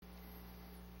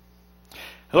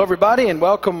Hello, everybody, and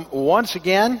welcome once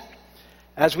again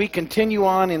as we continue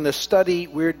on in the study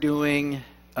we're doing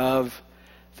of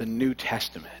the New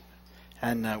Testament.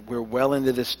 And we're well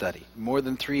into this study. More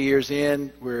than 3 years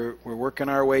in, we're working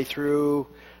our way through,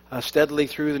 steadily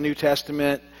through the New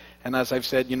Testament. And as I've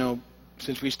said,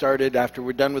 since we started, after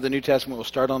we're done with the New Testament, we'll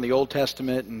start on the Old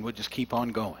Testament, and we'll just keep on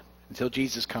going until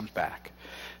Jesus comes back.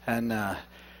 And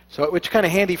so it's kind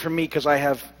of handy for me because I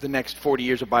have the next 40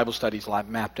 years of Bible studies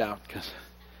mapped out.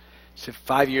 So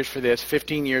 5 years for this,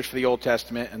 15 years for the Old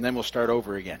Testament, and then we'll start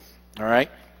over again. All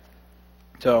right?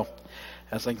 So,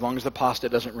 as long as the pasta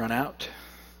doesn't run out.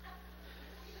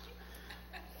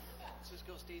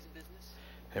 Cisco stays in business.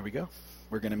 There we go.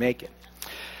 We're going to make it.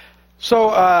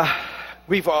 So,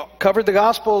 we've covered the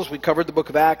Gospels. We covered the book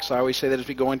of Acts. I always say that as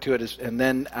we go into it. And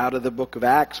then out of the book of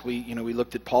Acts, we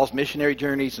looked at Paul's missionary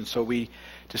journeys, and so we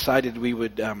decided we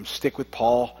would stick with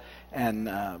Paul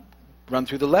and run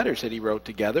through the letters that he wrote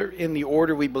together in the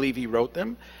order we believe he wrote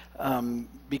them,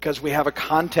 because we have a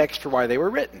context for why they were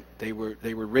written. They were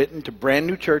written to brand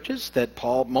new churches that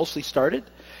Paul mostly started.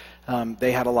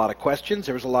 They had a lot of questions.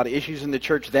 There was a lot of issues in the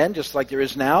church then, just like there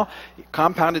is now,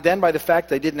 compounded then by the fact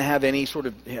they didn't have any sort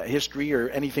of history or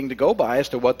anything to go by as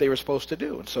to what they were supposed to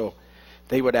do. And so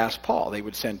they would ask Paul. They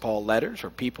would send Paul letters, or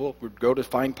people would go to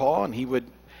find Paul, and he would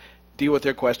deal with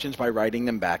their questions by writing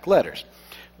them back letters.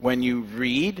 When you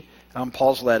read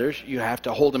Paul's letters, you have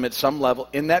to hold them at some level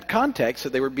in that context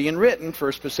that they were being written for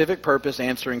a specific purpose,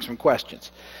 answering some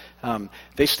questions.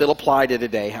 They still apply to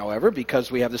today, however,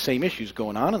 because we have the same issues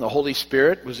going on, and the Holy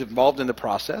Spirit was involved in the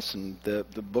process, and the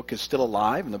book is still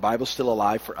alive, and the Bible's still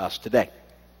alive for us today.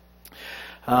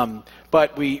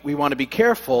 But we want to be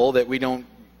careful that we don't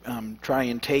try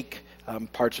and take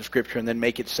parts of Scripture and then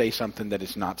make it say something that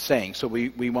it's not saying. So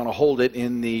we want to hold it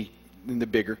in the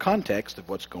bigger context of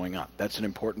what's going on. That's an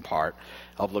important part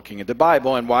of looking at the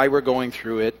Bible and why we're going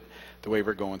through it the way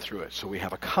we're going through it. So we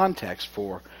have a context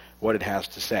for what it has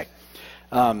to say.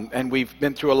 And we've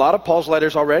been through a lot of Paul's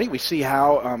letters already. We see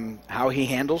how he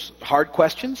handles hard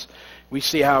questions. We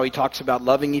see how he talks about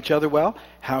loving each other well,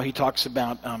 how he talks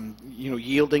about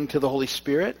yielding to the Holy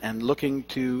Spirit and looking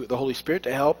to the Holy Spirit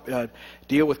to help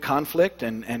deal with conflict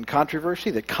and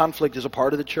controversy, that conflict is a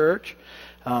part of the church.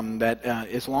 That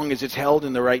as long as it's held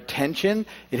in the right tension,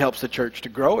 it helps the church to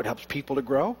grow. It helps people to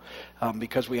grow,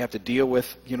 because we have to deal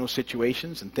with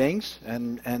situations and things,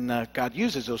 and God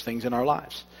uses those things in our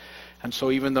lives. And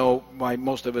so, even though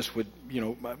most of us would,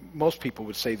 most people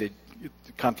would say that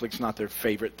conflict's not their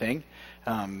favorite thing,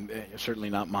 certainly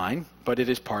not mine, but it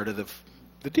is part of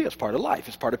the deal. It's part of life.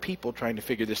 It's part of people trying to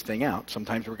figure this thing out.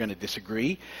 Sometimes we're going to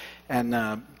disagree, and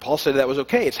Paul said that was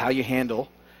okay. It's how you handle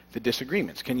the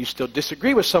disagreements. Can you still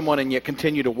disagree with someone and yet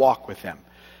continue to walk with them,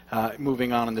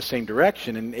 moving on in the same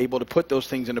direction, and able to put those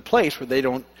things into place where they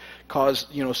don't cause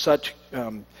such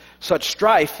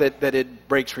strife that it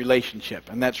breaks relationship?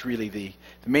 And that's really the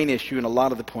main issue in a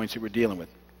lot of the points that we're dealing with.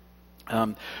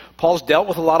 Paul's dealt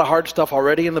with a lot of hard stuff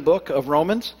already in the book of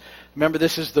Romans. Remember,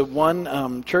 this is the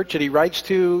one church that he writes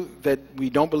to that we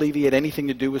don't believe he had anything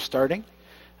to do with starting.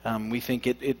 We think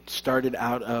it started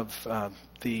out of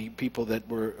the people that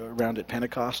were around at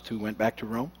Pentecost who went back to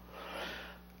Rome.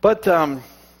 But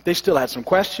they still had some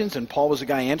questions, and Paul was the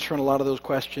guy answering a lot of those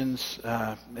questions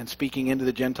and speaking into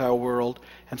the Gentile world,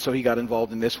 and so he got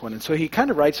involved in this one. And so he kind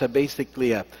of writes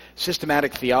basically a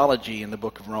systematic theology in the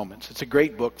book of Romans. It's a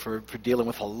great book for dealing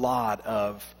with a lot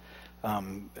of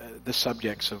the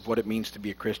subjects of what it means to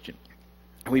be a Christian.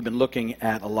 We've been looking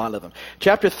at a lot of them.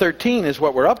 Chapter 13 is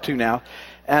what we're up to now.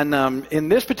 And in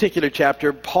this particular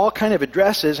chapter, Paul kind of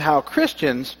addresses how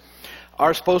Christians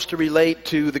are supposed to relate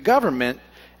to the government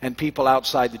and people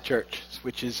outside the church,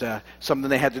 which is something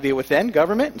they had to deal with then,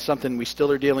 government, and something we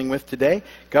still are dealing with today,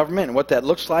 government and what that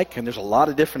looks like. And there's a lot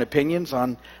of different opinions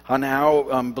on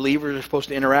how believers are supposed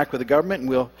to interact with the government, and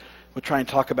we'll try and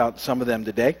talk about some of them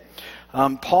today.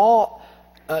 Paul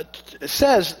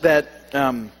says that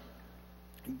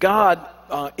God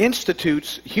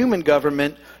institutes human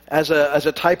government as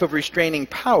a type of restraining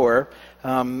power,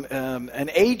 an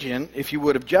agent, if you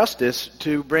would, of justice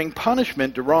to bring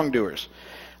punishment to wrongdoers.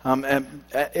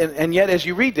 And yet, as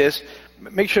you read this,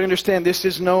 make sure you understand this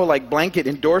is no blanket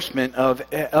endorsement of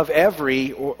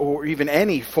every or even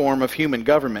any form of human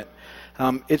government.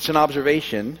 It's an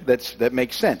observation that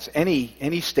makes sense.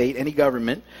 Any state, any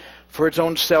government, for its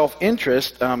own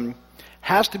self-interest,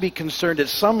 has to be concerned at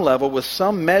some level with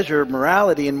some measure of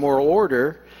morality and moral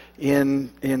order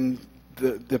in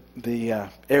the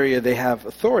area they have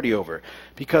authority over.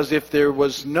 Because if there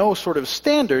was no sort of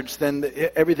standards, then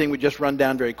everything would just run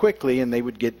down very quickly, and they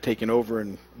would get taken over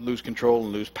and lose control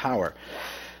and lose power.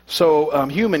 So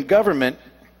human government,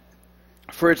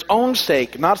 for its own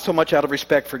sake, not so much out of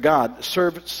respect for God,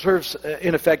 serves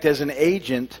in effect as an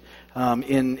agent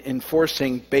in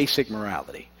enforcing basic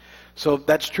morality. So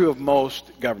that's true of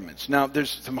most governments. Now, there's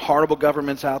some horrible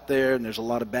governments out there, and there's a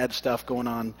lot of bad stuff going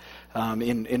on.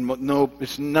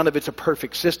 None of it's a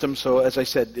perfect system. So, as I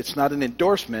said, it's not an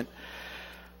endorsement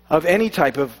of any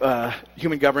type of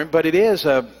human government, but it is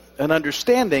an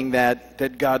understanding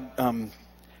that God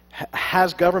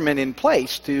has government in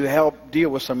place to help deal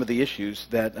with some of the issues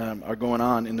that are going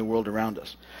on in the world around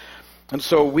us. And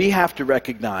so we have to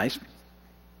recognize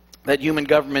that human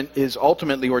government is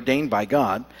ultimately ordained by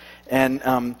God,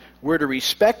 and we're to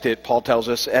respect it, Paul tells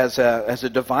us, as a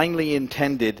divinely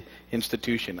intended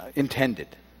institution.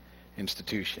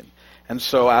 And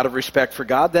so out of respect for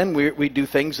God, then, we do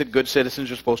things that good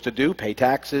citizens are supposed to do: pay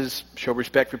taxes, show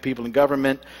respect for people in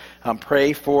government,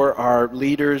 pray for our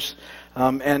leaders,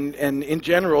 and in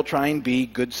general try and be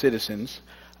good citizens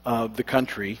of the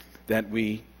country that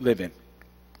we live in.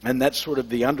 And that's sort of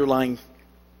the underlying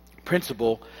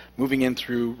principle moving in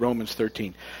through Romans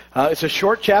 13. It's a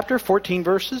short chapter, 14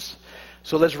 verses.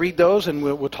 So let's read those, and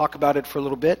we'll talk about it for a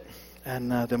little bit,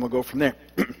 and then we'll go from there.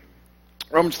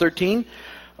 Romans 13,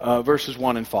 verses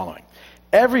 1 and following.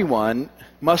 Everyone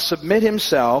must submit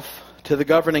himself to the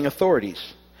governing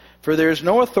authorities, for there is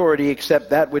no authority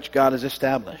except that which God has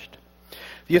established.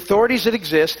 The authorities that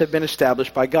exist have been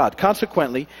established by God.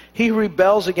 Consequently, he who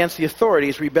rebels against the authority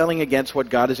is rebelling against what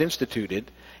God has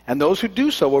instituted, and those who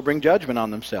do so will bring judgment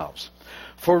on themselves.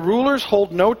 For rulers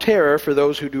hold no terror for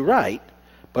those who do right,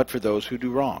 but for those who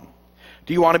do wrong.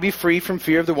 Do you want to be free from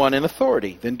fear of the one in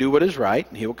authority? Then do what is right,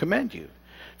 and he will commend you.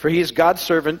 For he is God's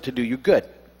servant to do you good.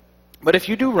 But if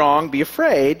you do wrong, be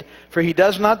afraid, for he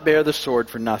does not bear the sword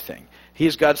for nothing. He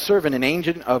is God's servant, an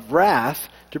agent of wrath,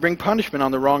 to bring punishment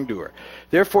on the wrongdoer.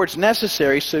 Therefore, it's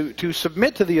necessary to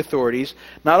submit to the authorities,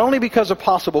 not only because of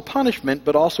possible punishment,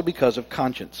 but also because of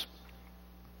conscience.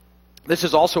 This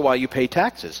is also why you pay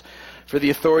taxes, for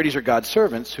the authorities are God's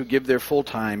servants who give their full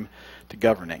time to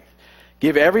governing.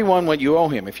 Give everyone what you owe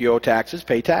him. If you owe taxes,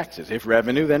 pay taxes. If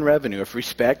revenue, then revenue. If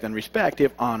respect, then respect.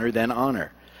 If honor, then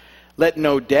honor. Let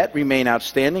no debt remain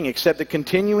outstanding except the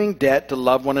continuing debt to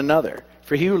love one another.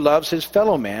 For he who loves his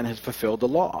fellow man has fulfilled the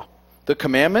law. The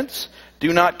commandments: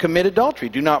 do not commit adultery,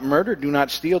 do not murder, do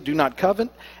not steal, do not covet,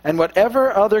 and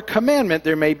whatever other commandment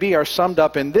there may be are summed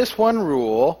up in this one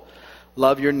rule: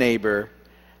 love your neighbor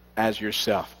as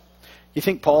yourself. You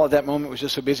think Paul at that moment was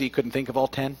just so busy he couldn't think of all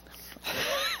 10?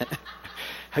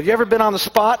 Have you ever been on the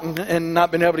spot and not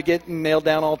been able to get nailed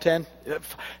down all 10?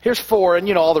 Here's 4,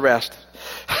 and all the rest.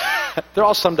 They're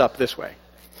all summed up this way.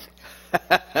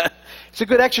 It's a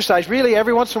good exercise. Really,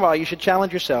 every once in a while, you should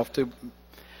challenge yourself to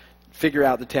figure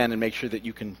out the 10 and make sure that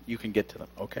you can get to them.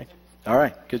 Okay? All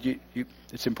right, because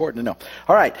it's important to know.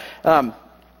 All right.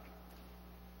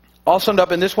 All summed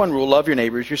up in this one rule: love your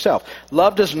neighbor as yourself.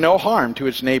 Love does no harm to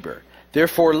its neighbor.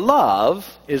 Therefore, love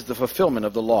is the fulfillment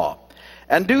of the law.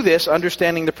 And do this,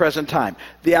 understanding the present time.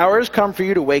 The hour has come for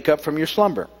you to wake up from your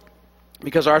slumber,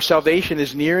 because our salvation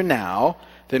is nearer now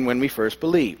than when we first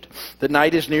believed. The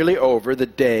night is nearly over, the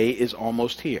day is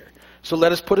almost here. So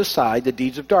let us put aside the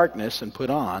deeds of darkness and put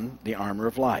on the armor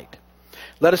of light.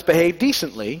 Let us behave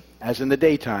decently, as in the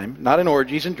daytime, not in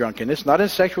orgies and drunkenness, not in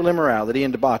sexual immorality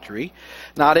and debauchery,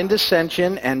 not in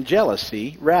dissension and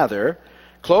jealousy. Rather,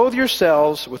 clothe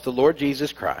yourselves with the Lord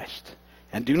Jesus Christ,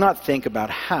 and do not think about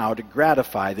how to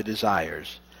gratify the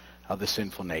desires of the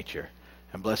sinful nature.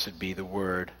 And blessed be the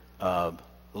word of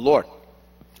the Lord.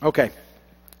 Okay,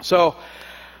 so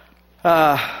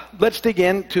let's dig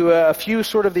into a few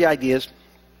sort of the ideas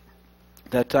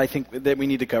that I think that we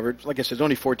need to cover. Like I said, it's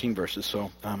only 14 verses,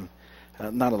 so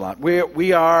not a lot.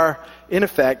 We are, in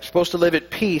effect, supposed to live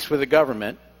at peace with the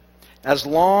government as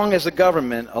long as the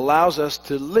government allows us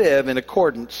to live in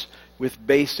accordance with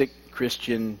basic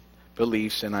Christian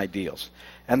beliefs and ideals.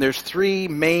 And there's 3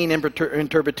 main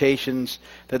interpretations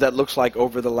that looks like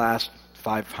over the last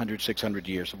 500, 600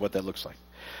 years of what that looks like.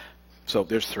 So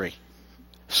there's 3.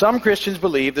 Some Christians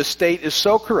believe the state is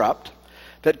so corrupt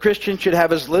that Christians should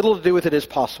have as little to do with it as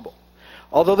possible.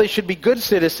 Although they should be good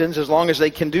citizens as long as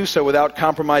they can do so without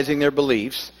compromising their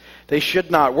beliefs, they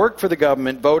should not work for the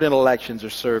government, vote in elections, or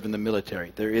serve in the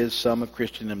military. There is some of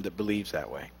Christendom that believes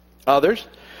that way. Others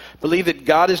believe that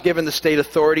God has given the state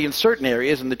authority in certain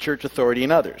areas and the church authority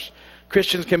in others.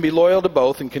 Christians can be loyal to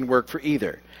both and can work for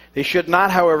either. They should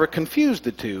not, however, confuse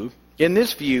the two. In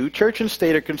this view, church and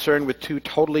state are concerned with 2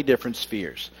 totally different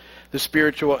spheres, the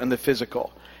spiritual and the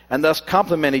physical, and thus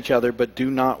complement each other but do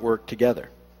not work together.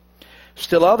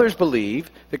 Still others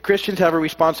believe that Christians have a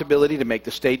responsibility to make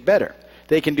the state better.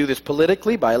 They can do this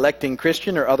politically by electing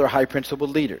Christian or other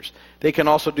high-principled leaders. They can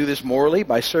also do this morally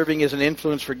by serving as an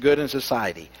influence for good in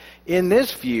society. In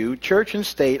this view, church and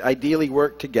state ideally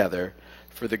work together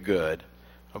for the good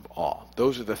of all.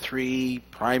 Those are the three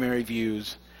primary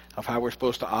views of how we're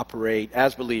supposed to operate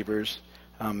as believers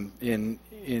in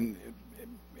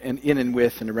and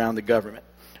with and around the government.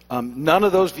 None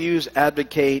of those views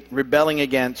advocate rebelling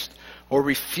against or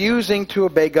refusing to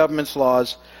obey government's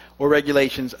laws or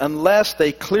regulations unless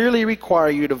they clearly require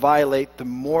you to violate the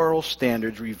moral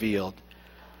standards revealed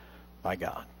by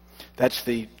God. That's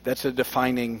a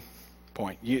defining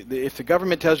point. If the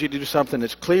government tells you to do something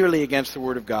that's clearly against the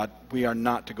Word of God, we are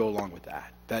not to go along with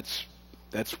that. That's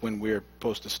when we're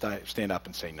supposed to stand up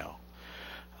and say no.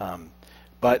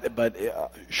 But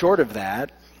short of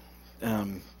that,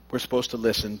 we're supposed to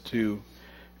listen to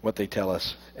what they tell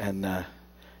us and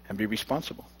be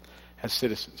responsible as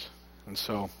citizens. And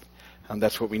so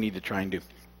that's what we need to try and do.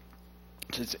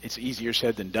 It's easier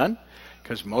said than done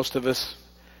because most of us...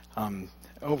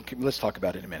 let's talk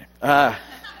about it in a minute.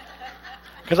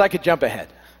 Because I could jump ahead,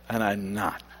 and I'm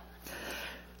not.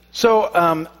 So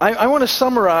I want to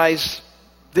summarize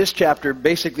this chapter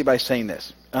basically by saying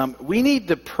this. We need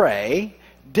to pray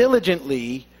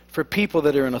diligently for people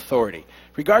that are in authority.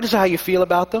 Regardless of how you feel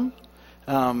about them,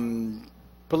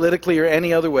 politically or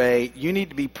any other way, you need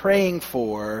to be praying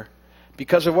for,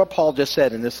 because of what Paul just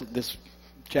said in this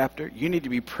chapter, you need to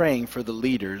be praying for the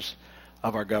leaders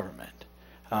of our government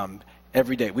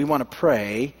every day. We want to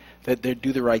pray that they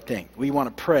do the right thing. We want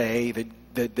to pray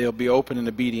that they'll be open and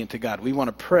obedient to God. We want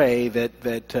to pray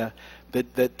that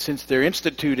since they're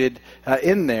instituted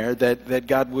in there, that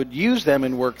God would use them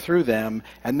and work through them.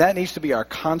 And that needs to be our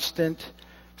constant,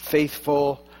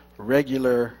 faithful,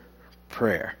 regular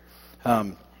prayer.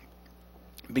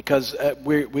 Because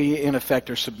we, in effect,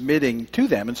 are submitting to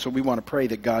them. And so we want to pray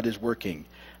that God is working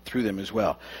through them as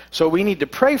well. So we need to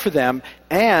pray for them.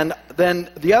 And then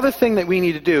the other thing that we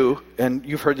need to do, and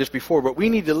you've heard this before, but we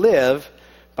need to live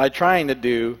by trying to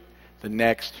do the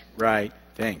next right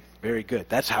thing. Very good.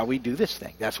 That's how we do this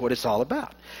thing. That's what it's all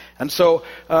about. And so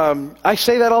I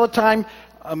say that all the time.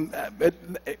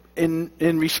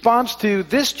 In response to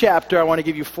this chapter, I want to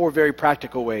give you 4 very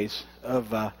practical ways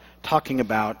of talking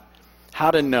about how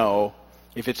to know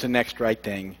if it's the next right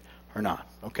thing or not.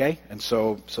 Okay? And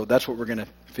so that's what we're going to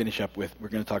finish up with. We're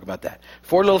going to talk about that.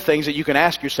 4 little things that you can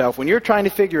ask yourself when you're trying to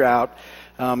figure out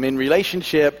in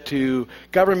relationship to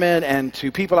government and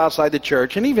to people outside the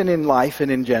church, and even in life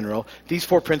and in general. These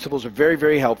 4 principles are very,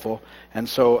 very helpful. And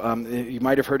so you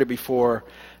might have heard it before,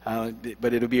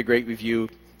 but it'll be a great review.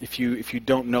 If you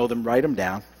don't know them, write them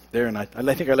down there. And I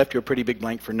think I left you a pretty big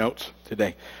blank for notes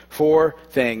today. 4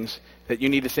 things that you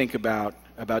need to think about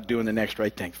doing the next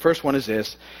right thing. First one is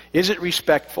this: is it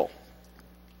respectful?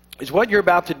 Is what you're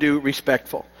about to do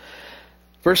respectful?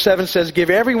 Verse 7 says,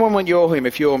 give everyone what you owe him.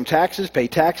 If you owe him taxes, pay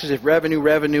taxes. If revenue,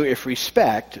 revenue. If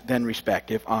respect, then respect.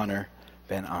 If honor,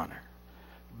 then honor.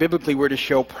 Biblically, we're to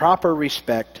show proper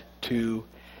respect to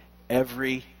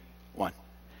everyone.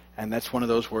 And that's one of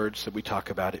those words that we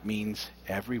talk about. It means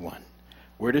everyone.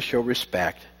 We're to show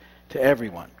respect to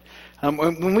everyone.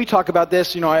 When we talk about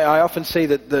this, I often say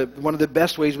that one of the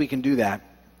best ways we can do that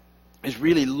is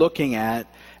really looking at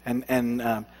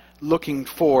and looking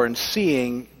for and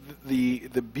seeing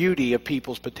the beauty of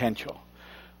people's potential.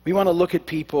 We want to look at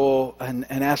people and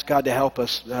ask God to help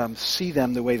us see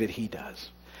them the way that He does.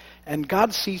 And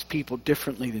God sees people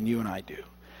differently than you and I do.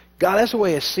 God has a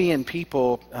way of seeing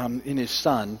people in His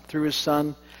Son, through His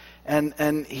Son,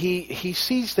 and He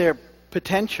sees their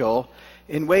potential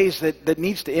in ways that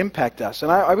needs to impact us.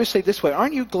 And I always say this way: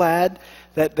 aren't you glad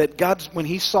that God, when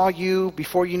He saw you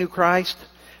before you knew Christ,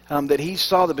 that He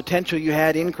saw the potential you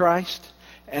had in Christ,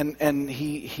 and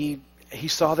He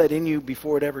saw that in you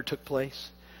before it ever took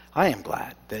place? I am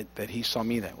glad that He saw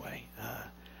me that way.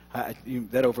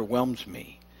 That overwhelms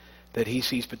me, that He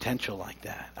sees potential like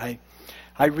that.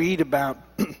 I read about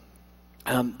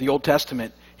the Old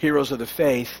Testament heroes of the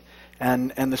faith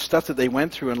and the stuff that they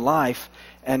went through in life.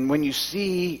 And when you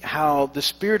see how the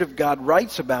Spirit of God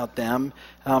writes about them,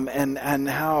 and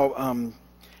how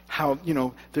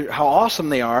awesome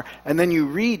they are, and then you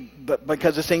read, but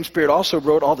because the same Spirit also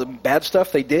wrote all the bad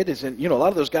stuff they did, a lot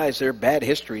of those guys, their bad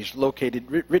histories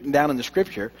written down in the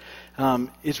Scripture.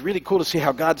 It's really cool to see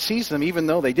how God sees them, even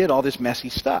though they did all this messy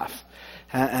stuff.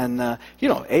 And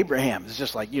Abraham is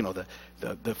just like,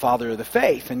 the father of the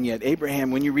faith. And yet Abraham,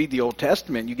 when you read the Old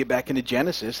Testament, you get back into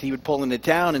Genesis, he would pull into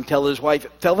town and tell his wife,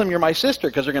 tell them you're my sister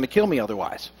because they're going to kill me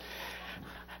otherwise.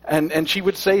 And she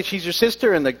would say, she's your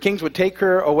sister, and the kings would take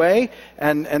her away,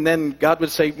 and then God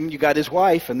would say, you got his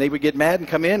wife, and they would get mad and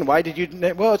come in. Why did you?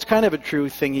 Well, it's kind of a true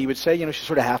thing he would say. She's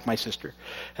sort of half my sister.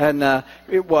 And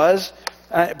it was,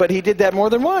 but he did that more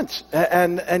than once.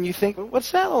 And you think,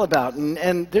 what's that all about?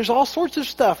 And there's all sorts of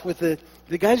stuff with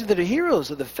the guys that are heroes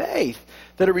of the faith,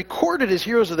 that are recorded as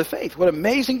heroes of the faith. What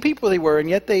amazing people they were, and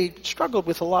yet they struggled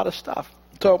with a lot of stuff.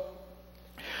 So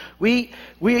we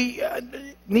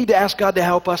need to ask God to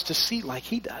help us to see like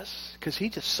he does, because he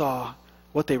just saw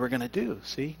what they were going to do.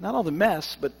 See, not all the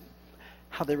mess, but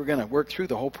how they were going to work through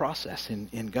the whole process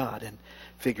in God and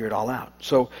figure it all out.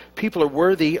 So people are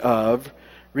worthy of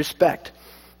respect.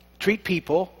 Treat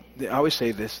people, I always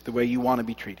say this, the way you want to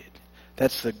be treated.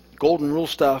 That's the golden rule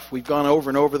stuff. We've gone over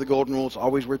and over the golden rules,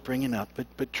 always worth bringing up.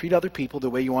 But treat other people the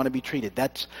way you want to be treated.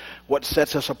 That's what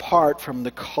sets us apart from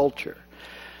the culture.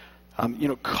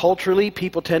 Culturally,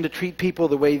 people tend to treat people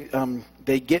the way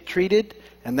they get treated,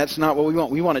 and that's not what we want.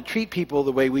 We want to treat people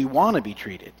the way we want to be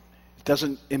treated. It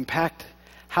doesn't impact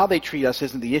how they treat us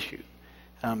isn't the issue.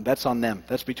 That's on them.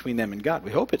 That's between them and God. We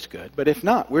hope it's good, but if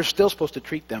not, we're still supposed to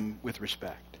treat them with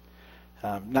respect.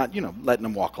 Not, letting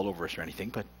them walk all over us or anything,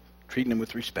 but treating them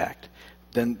with respect.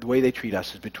 Then the way they treat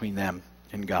us is between them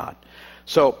and God.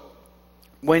 So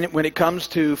when it comes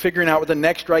to figuring out what the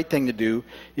next right thing to do,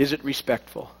 is it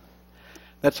respectful?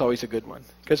 That's always a good one,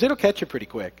 because it'll catch you pretty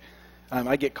quick.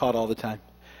 I get caught all the time.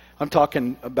 I'm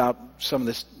talking about some of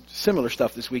this similar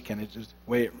stuff this weekend. It's just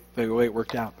the way it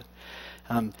worked out.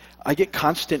 I get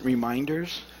constant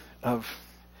reminders of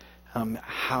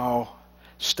how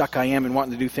stuck I am in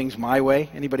wanting to do things my way.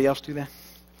 Anybody else do that?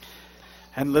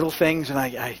 And little things, and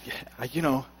I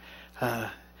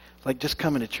like just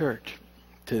coming to church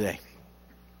today.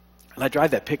 And I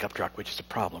drive that pickup truck, which is a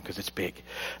problem because it's big.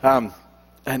 And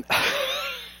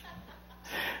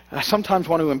I sometimes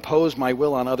want to impose my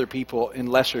will on other people in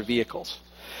lesser vehicles.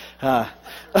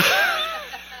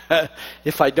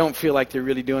 If I don't feel like they're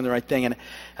really doing the right thing. And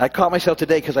I caught myself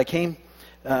today because I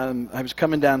was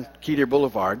coming down Keeter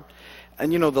Boulevard,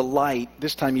 and the light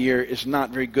this time of year is not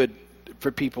very good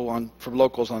for for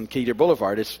locals on Keeter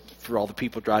Boulevard. It's for all the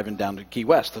people driving down to Key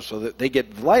West. So that they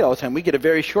get the light all the time. We get a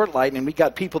very short light, and we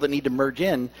got people that need to merge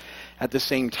in at the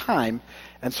same time.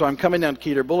 And so I'm coming down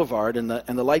Keeter Boulevard, and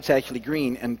the light's actually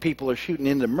green, and people are shooting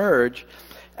in to merge,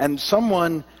 and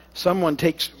someone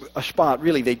takes a spot.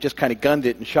 Really, they just kind of gunned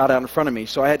it and shot out in front of me,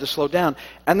 so I had to slow down.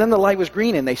 And then the light was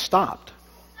green, and they stopped.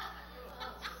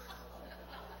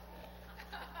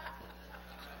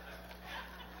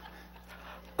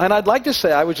 And I'd like to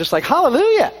say I was just like,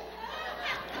 hallelujah.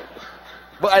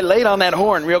 But I laid on that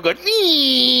horn real good.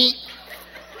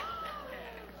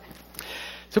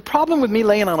 The problem with me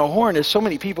laying on a horn is so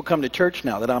many people come to church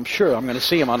now that I'm sure I'm going to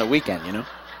see them on the weekend,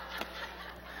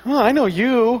 Oh, I know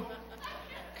you.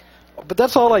 But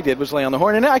that's all I did was lay on the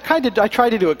horn. And I tried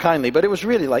to do it kindly, but it was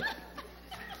really like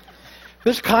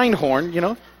this kind horn,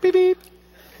 beep, beep.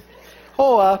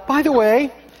 Oh, by the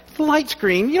way, the light's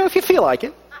green. If you feel like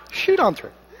it, shoot on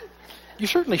through. You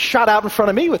certainly shot out in front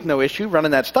of me with no issue running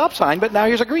that stop sign, but now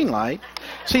here's a green light.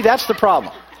 See, that's the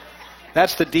problem.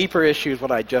 That's the deeper issue, is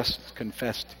what I just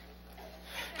confessed.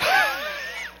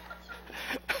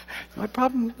 My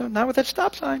problem, not with that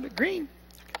stop sign, but green.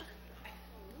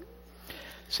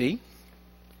 See?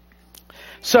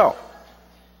 So,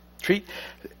 treat...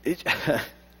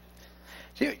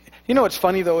 what's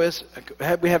funny, though, is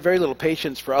we have very little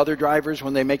patience for other drivers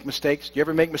when they make mistakes. Do you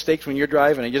ever make mistakes when you're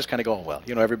driving and you just kind of go, well,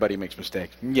 everybody makes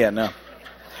mistakes. Yeah, no.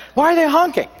 Why are they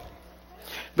honking?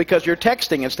 Because you're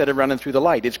texting instead of running through the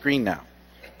light. It's green now.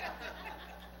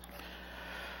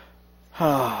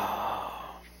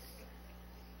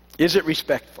 Is it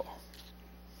respectful?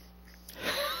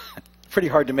 Pretty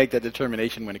hard to make that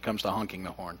determination when it comes to honking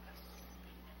the horn.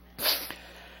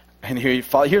 And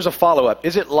here's a follow-up.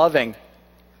 Is it loving?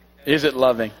 Is it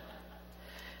loving?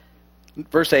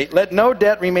 Verse 8, let no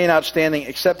debt remain outstanding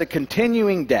except the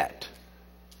continuing debt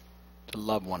to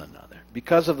love one another.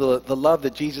 Because of the love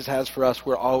that Jesus has for us,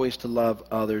 we're always to love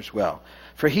others well.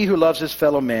 For he who loves his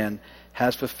fellow man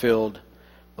has fulfilled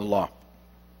the law.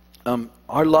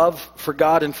 Our love for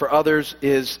God and for others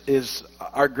is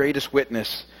our greatest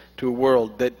witness to a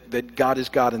world that God is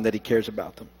God and that he cares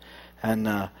about them.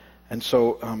 And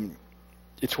so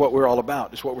it's what we're all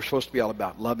about. It's what we're supposed to be all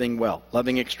about. Loving well,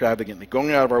 loving extravagantly,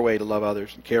 going out of our way to love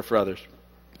others and care for others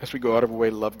as we go out of our way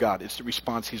to love God. It's the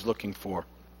response he's looking for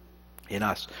in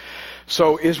us.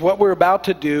 So is what we're about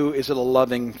to do, is it a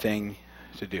loving thing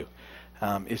to do?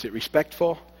 Is it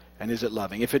respectful? And is it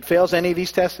loving? If it fails any of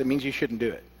these tests, it means you shouldn't do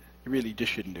it. You really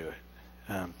just shouldn't do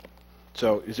it.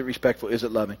 So is it respectful? Is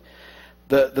it loving?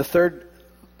 The third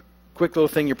quick little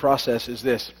thing you process is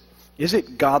this. Is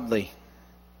it godly?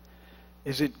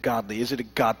 Is it godly? Is it a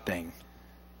God thing?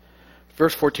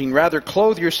 Verse 14, rather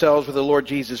clothe yourselves with the Lord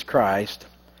Jesus Christ,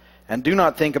 and do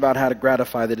not think about how to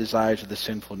gratify the desires of the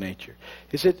sinful nature.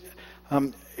 Is it,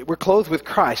 we're clothed with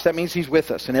Christ. That means He's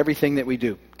with us in everything that we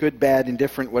do. Good, bad,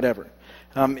 indifferent, whatever.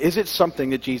 Is it something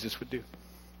that Jesus would do?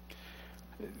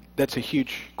 That's a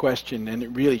huge question, and it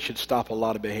really should stop a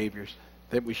lot of behaviors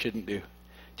that we shouldn't do.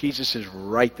 Jesus is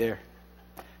right there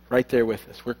with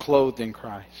us. We're clothed in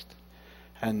Christ.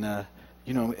 And,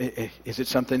 is it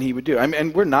something He would do?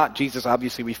 And we're not Jesus.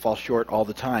 Obviously, we fall short all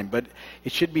the time. But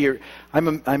it should be,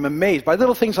 I'm amazed by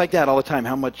little things like that all the time,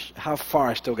 how far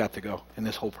I still got to go in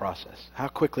this whole process. How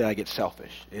quickly I get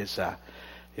selfish is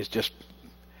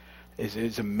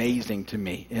amazing to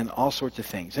me in all sorts of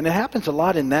things. And it happens a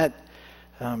lot in that,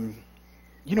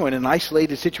 in an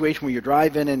isolated situation where you're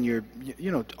driving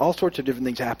and all sorts of different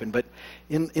things happen. But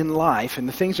in life, and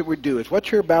the things that we do, is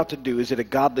what you're about to do, is it a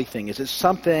godly thing? Is it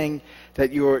something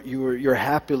that you're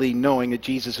happily knowing that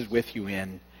Jesus is with you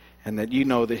in, and that you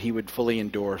know that He would fully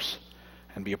endorse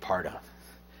and be a part of?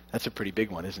 That's a pretty big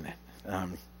one, isn't it?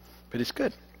 But it's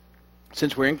good.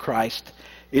 Since we're in Christ,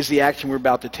 is the action we're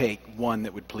about to take one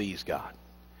that would please God?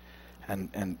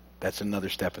 And that's another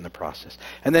step in the process.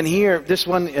 And then here, this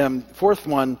one, fourth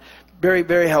one, very,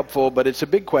 very helpful, but it's a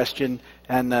big question,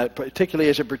 and particularly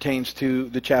as it pertains to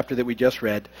the chapter that we just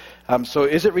read. So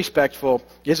is it respectful?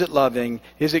 Is it loving?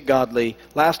 Is it godly?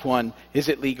 Last one, is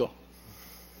it legal?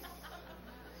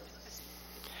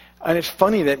 And it's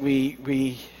funny that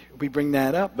we bring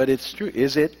that up, but it's true.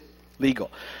 Is it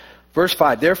legal? Verse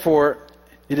 5, therefore,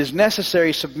 it is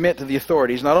necessary to submit to the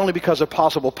authorities, not only because of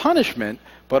possible punishment,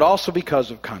 but also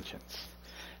because of conscience.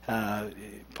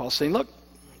 Paul's saying, look,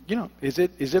 is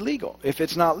it legal? If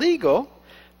it's not legal,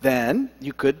 then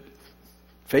you could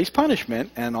face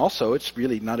punishment, and also it's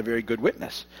really not a very good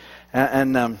witness.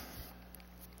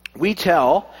 We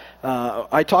tell,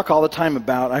 I talk all the time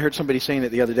about, I heard somebody saying it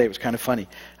the other day, it was kind of funny,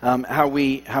 how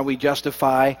we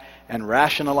justify and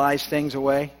rationalize things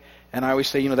away. And I always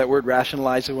say, that word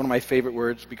rationalize is one of my favorite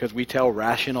words, because we tell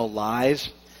rational lies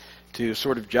to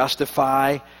sort of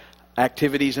justify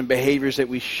activities and behaviors that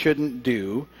we shouldn't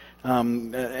do.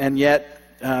 And yet,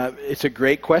 it's a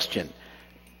great question.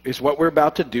 Is what we're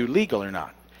about to do legal or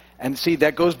not? And see,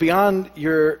 that goes beyond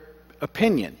your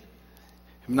opinion.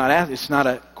 It's not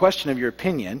a question of your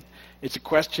opinion. It's a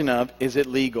question of, is it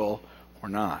legal or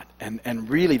not? And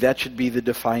really, that should be the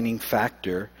defining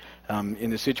factor in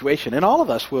the situation. And all of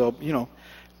us will,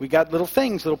 we got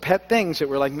little pet things that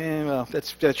we're like, man, well,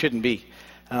 that shouldn't be.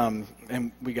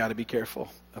 And we got to be careful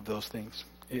of those things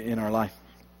in our life.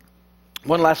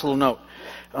 One last little note,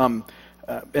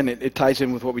 and it ties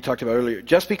in with what we talked about earlier.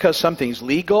 Just because something's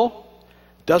legal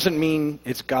doesn't mean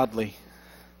it's godly.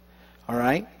 All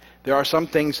right? There are some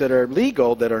things that are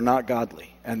legal that are not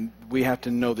godly, and we have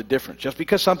to know the difference. Just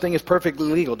because something is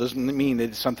perfectly legal doesn't mean that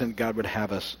it's something God would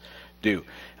have us do.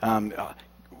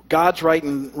 God's right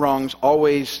and wrongs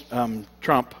always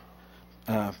trump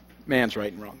man's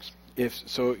right and wrongs.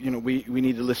 We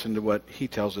need to listen to what He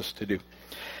tells us to do.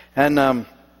 And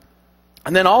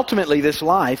then ultimately, this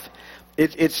life,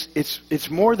 it's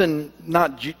more than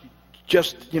not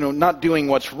just not doing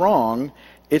what's wrong.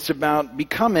 It's about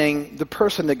becoming the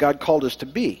person that God called us to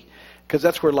be, because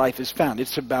that's where life is found.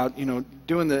 It's about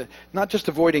doing not just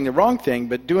avoiding the wrong thing,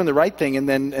 but doing the right thing, and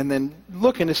then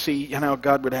looking to see how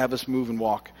God would have us move and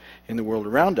walk in the world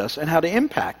around us, and how to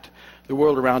impact the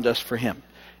world around us for Him.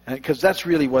 Because that's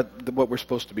really what we're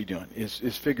supposed to be doing,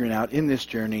 is figuring out in this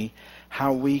journey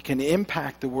how we can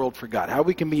impact the world for God, how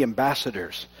we can be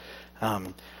ambassadors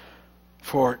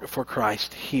for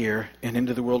Christ here and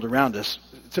into the world around us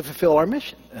to fulfill our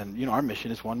mission. And our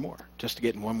mission is one more, just to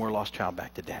get one more lost child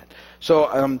back to Dad.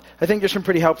 So I think there's some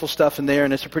pretty helpful stuff in there,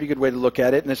 and it's a pretty good way to look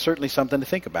at it, and it's certainly something to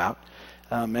think about.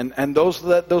 And those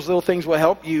little things will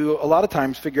help you a lot of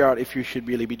times figure out if you should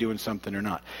really be doing something or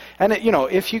not. And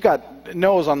if you got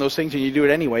no's on those things and you do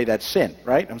it anyway, that's sin,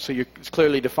 right? And so it's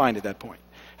clearly defined at that point.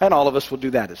 And all of us will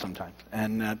do that at some time.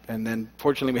 And then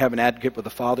fortunately we have an advocate with the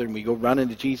Father, and we go run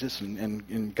into Jesus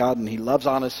and God, and He loves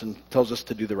on us and tells us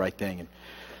to do the right thing.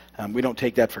 And we don't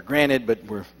take that for granted, but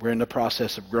we're in the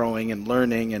process of growing and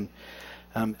learning. And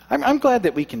I'm glad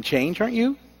that we can change, aren't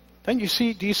you? Do you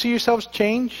see yourselves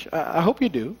change? I hope you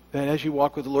do. And as you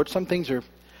walk with the Lord, some things are,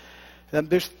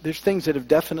 there's things that have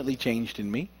definitely changed in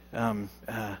me.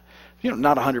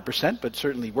 Not 100%, but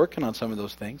certainly working on some of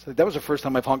those things. That was the first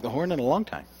time I've honked the horn in a long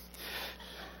time.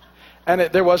 And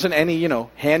there wasn't any,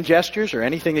 hand gestures or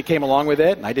anything that came along with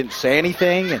it, and I didn't say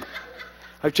anything. And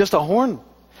I was just a horn.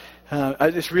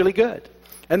 It's really good.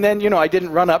 And then, I didn't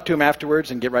run up to them afterwards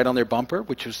and get right on their bumper,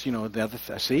 which was, the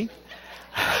other see?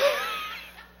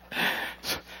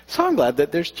 So I'm glad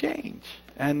that there's change.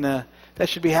 And that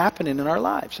should be happening in our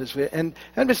lives. And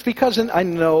it's because I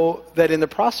know that in the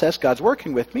process, God's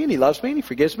working with me, and He loves me, and He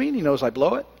forgives me, and He knows I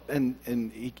blow it, and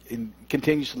He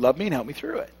continues to love me and help me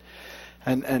through it.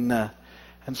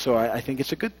 And so I think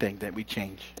it's a good thing that we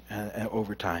change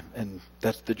over time, and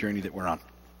that's the journey that we're on.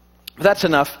 But that's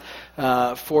enough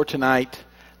for tonight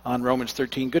on Romans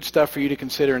 13. Good stuff for you to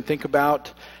consider and think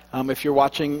about. If you're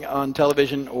watching on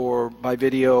television or by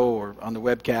video or on the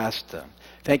webcast,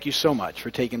 thank you so much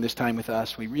for taking this time with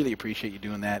us. We really appreciate you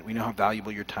doing that. We know how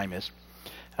valuable your time is.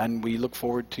 And we look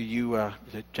forward to you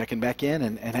checking back in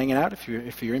and hanging out. If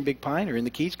you're in Big Pine or in the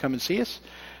Keys, come and see us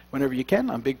whenever you can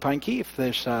on Big Pine Key. If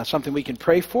there's something we can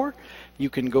pray for,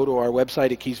 you can go to our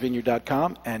website at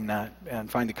keysvineyard.com and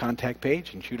find the contact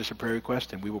page and shoot us a prayer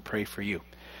request, and we will pray for you.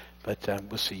 But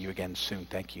we'll see you again soon.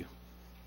 Thank you.